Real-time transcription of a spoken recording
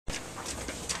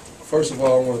First of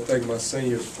all, I want to thank my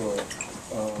seniors for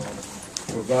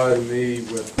providing me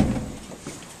with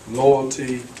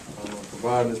loyalty,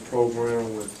 providing this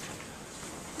program with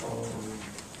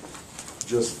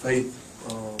just faith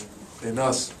in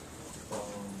us.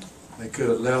 They could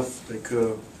have left, they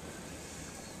could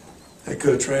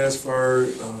have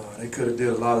transferred, they could have did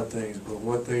a lot of things, but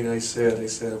one thing they said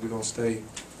we're going to stay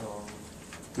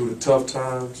through the tough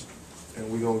times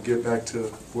and we're going to get back to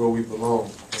where we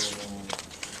belong. And,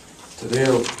 to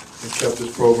them, they kept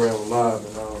this program alive,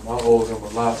 and I owe them a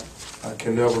lot. I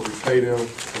can never repay them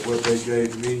for what they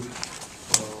gave me.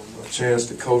 A chance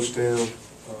to coach them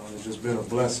has just been a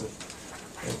blessing.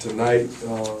 And tonight,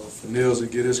 for Nils to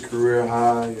get his career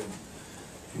high,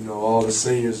 and all the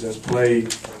seniors that's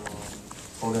played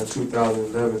on that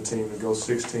 2011 team to go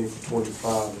 16 for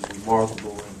 25 is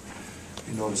remarkable.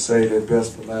 And to say that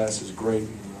best for last is great.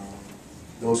 And,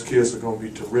 those kids are going to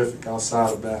be terrific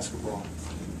outside of basketball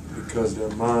because their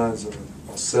minds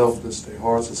are selfless, their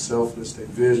hearts are selfless, their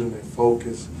vision, their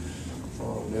focus,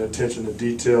 their attention to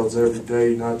details every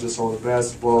day, not just on the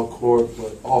basketball court,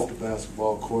 but off the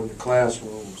basketball court in the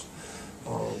classrooms.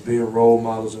 Being role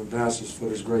models and ambassadors for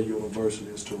this great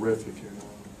university is terrific.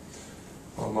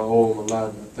 And I owe them a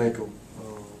lot, and I thank them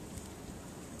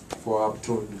for our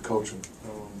opportunity to coach them.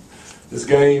 This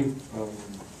game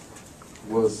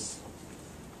was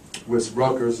with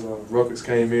Rutgers. Rutgers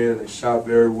came in, they shot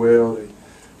very well.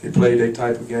 They played their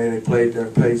type of game, they played their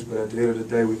pace, but at the end of the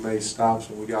day, we made stops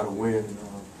and we got to win. And,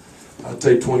 I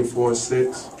take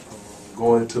 24-6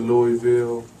 going into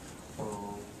Louisville,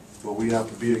 but we have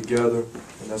to be together,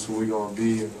 and that's what we're going to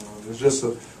be. And it's just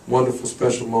a wonderful,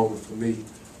 special moment for me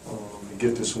to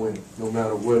get this win. No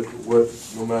matter what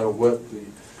the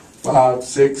 5,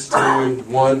 6, 10,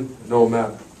 1, no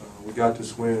matter. We got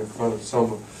this win in front of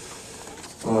some of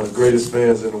the greatest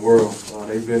fans in the world.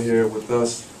 They've been here with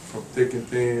us from thick and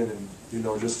thin, and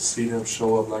just to see them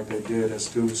show up like they did, that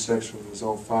student section was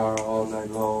on fire all night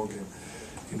long,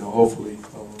 and hopefully,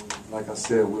 like I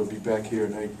said, we'll be back here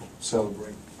in April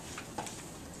celebrating.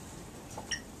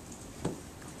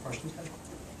 Questions?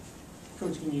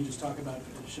 Coach, can you just talk about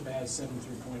Shabazz 7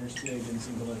 3-pointers today? Didn't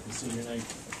seem to let the senior night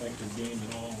affect his game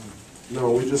at all.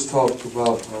 No, we just talked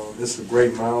about it's a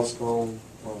great milestone,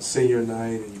 senior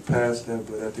night, and you pass that,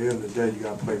 but at the end of the day, you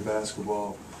got to play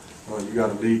basketball. You got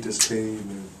to lead this team,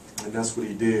 and that's what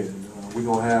he did. And, we're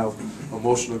going to have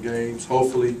emotional games,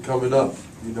 hopefully, coming up,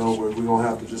 where we're going to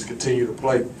have to just continue to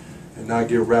play and not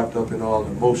get wrapped up in all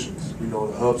the emotions, the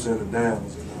ups and the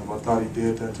downs. And I thought he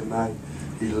did that tonight.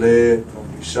 He led,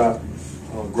 he shot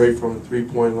great from the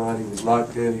three-point line. He was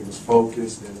locked in, he was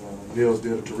focused, and Nils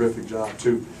did a terrific job,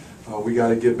 too. We got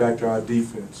to get back to our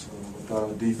defense. I thought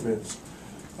our defense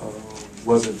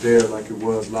wasn't there like it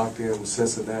was locked in with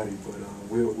Cincinnati, but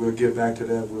we'll get back to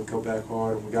that. We'll come back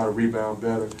hard, and we got to rebound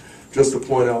better. Just to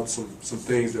point out some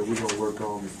things that we're going to work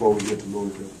on before we get to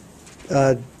Louisville.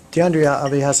 DeAndre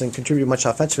obviously hasn't contributed much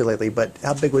offensively lately, but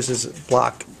how big was his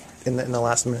block in the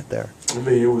last minute there? I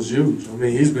mean, it was huge. I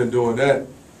mean, he's been doing that.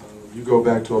 You go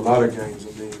back to a lot of games.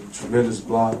 I mean, tremendous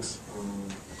blocks.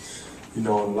 In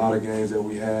a lot of games that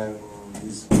we had.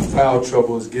 His foul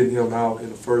trouble is getting him out in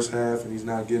the first half, and he's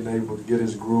not getting able to get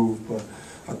his groove. But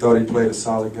I thought he played a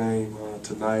solid game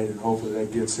tonight, and hopefully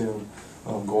that gets him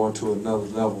going to another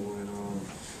level.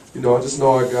 And I just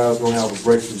know our guys going to have a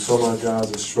breakthrough. Some of our guys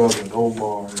are struggling,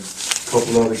 Omar and a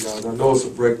couple other guys. I know it's a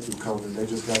breakthrough coming. They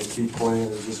just got to keep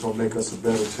playing. It's just going to make us a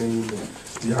better team. And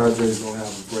DeAndre's going to have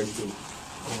a breakthrough,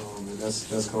 and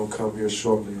that's going to come here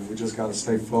shortly. And we just got to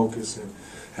stay focused and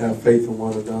have faith in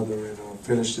one another and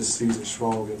finish this season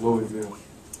strong in Louisville.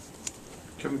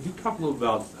 Kevin, can you talk a little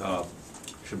about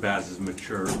Shabazz's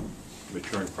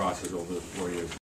maturing process over the 4 years?